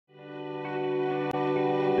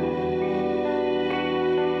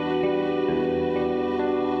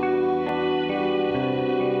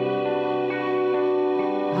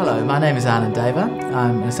Hello, my name is Anand Deva.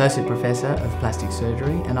 I'm an Associate Professor of Plastic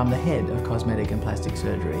Surgery and I'm the Head of Cosmetic and Plastic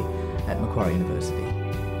Surgery at Macquarie University.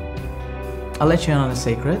 I'll let you in on a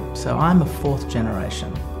secret. So I'm a fourth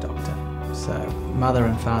generation doctor. So mother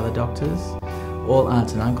and father doctors, all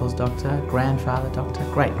aunts and uncles doctor, grandfather doctor,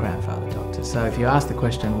 great-grandfather doctor. So if you ask the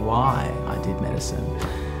question why I did medicine,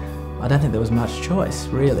 I don't think there was much choice,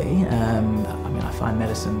 really. I find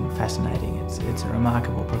medicine fascinating. It's a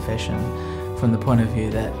remarkable profession from the point of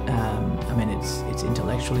view that, it's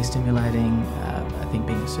intellectually stimulating. I think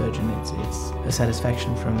being a surgeon, it's a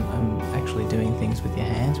satisfaction from actually doing things with your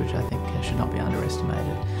hands, which I think should not be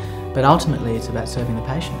underestimated. But ultimately, it's about serving the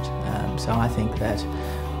patient. So I think that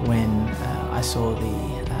when I saw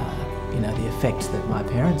the effects that my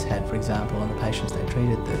parents had, for example, on the patients they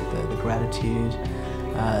treated, the gratitude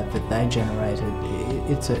that they generated,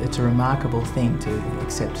 it's a remarkable thing to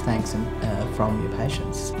accept thanks from your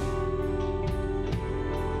patients.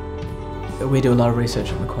 We do a lot of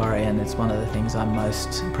research at Macquarie and it's one of the things I'm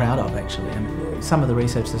most proud of, actually. Some of the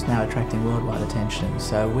research that's now attracting worldwide attention.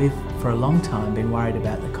 So we've for a long time been worried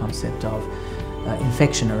about the concept of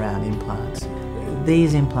infection around implants.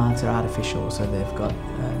 These implants are artificial, so they've got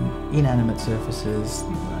inanimate surfaces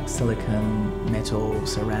like silicone, metal,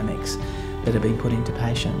 ceramics that are being put into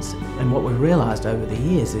patients. And what we've realised over the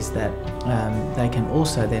years is that they can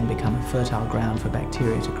also then become a fertile ground for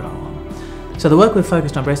bacteria to grow on. So the work we've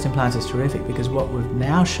focused on breast implants is terrific because what we've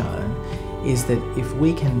now shown is that if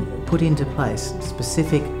we can put into place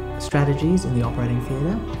specific strategies in the operating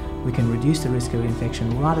theatre, we can reduce the risk of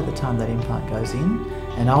infection right at the time that implant goes in,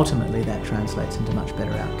 and ultimately that translates into much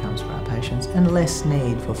better outcomes for our patients and less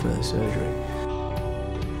need for further surgery.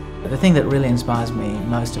 The thing that really inspires me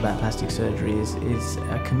most about plastic surgery is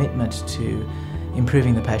a commitment to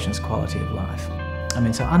improving the patient's quality of life.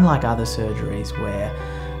 So unlike other surgeries where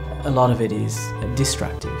a lot of it is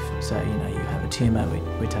destructive, so you have a tumour,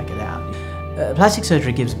 we take it out. Plastic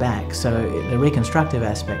surgery gives back, so the reconstructive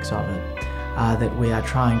aspects of it are that we are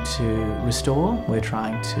trying to restore, we're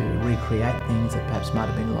trying to recreate things that perhaps might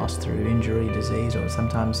have been lost through injury, disease, or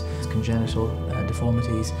sometimes congenital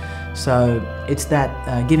deformities. So it's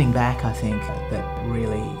that giving back, I think, that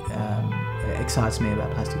really excites me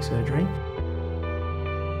about plastic surgery.